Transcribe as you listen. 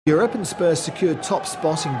Europe, and Spurs secured top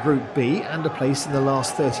spot in Group B and a place in the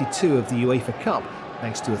last 32 of the UEFA Cup,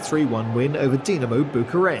 thanks to a 3-1 win over Dinamo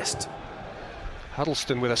Bucharest.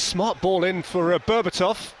 Huddleston with a smart ball in for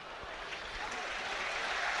Berbatov.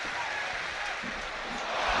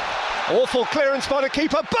 Awful clearance by the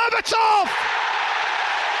keeper, Berbatov!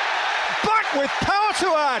 Back with power to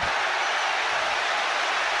add!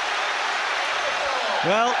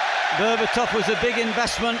 Well, Berbatov was a big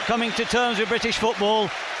investment coming to terms with British football,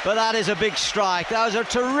 but that is a big strike. That was a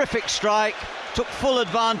terrific strike. Took full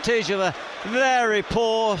advantage of a very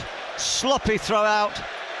poor, sloppy throw out.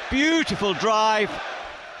 Beautiful drive.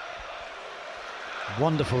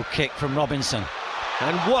 Wonderful kick from Robinson.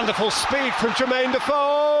 And wonderful speed from Jermaine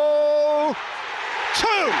Defoe. 2!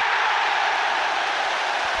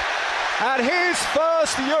 And his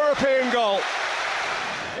first European goal.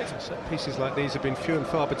 Set pieces like these have been few and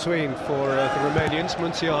far between for the Romanians.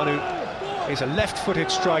 Munteanu is a left-footed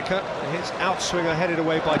striker. His outswinger headed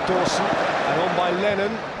away by Dawson and on by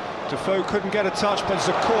Lennon. Defoe couldn't get a touch, but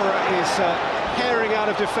Zakora is herring out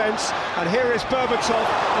of defence. And here is Berbatov,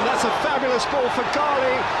 and that's a fabulous ball for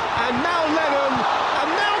Gali. And now Lennon, and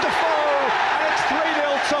now Defoe, and it's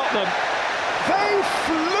 3-0 Tottenham. They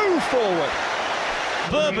flew forward.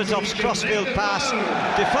 Berbatov's crossfield pass,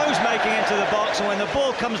 Defoe's making into the box, and when the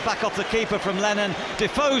ball comes back off the keeper from Lennon,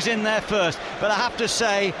 Defoe's in there first. But I have to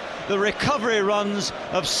say, the recovery runs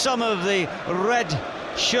of some of the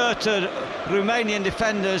red-shirted Romanian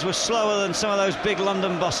defenders were slower than some of those big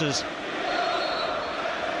London bosses.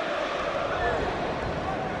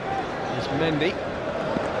 There's Mendy.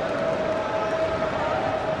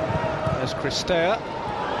 There's Cristea.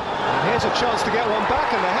 And here's a chance to get one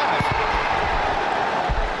back, and they have.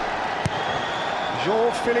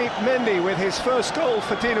 Jean-Philippe Mendy with his first goal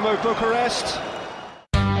for Dinamo Bucharest.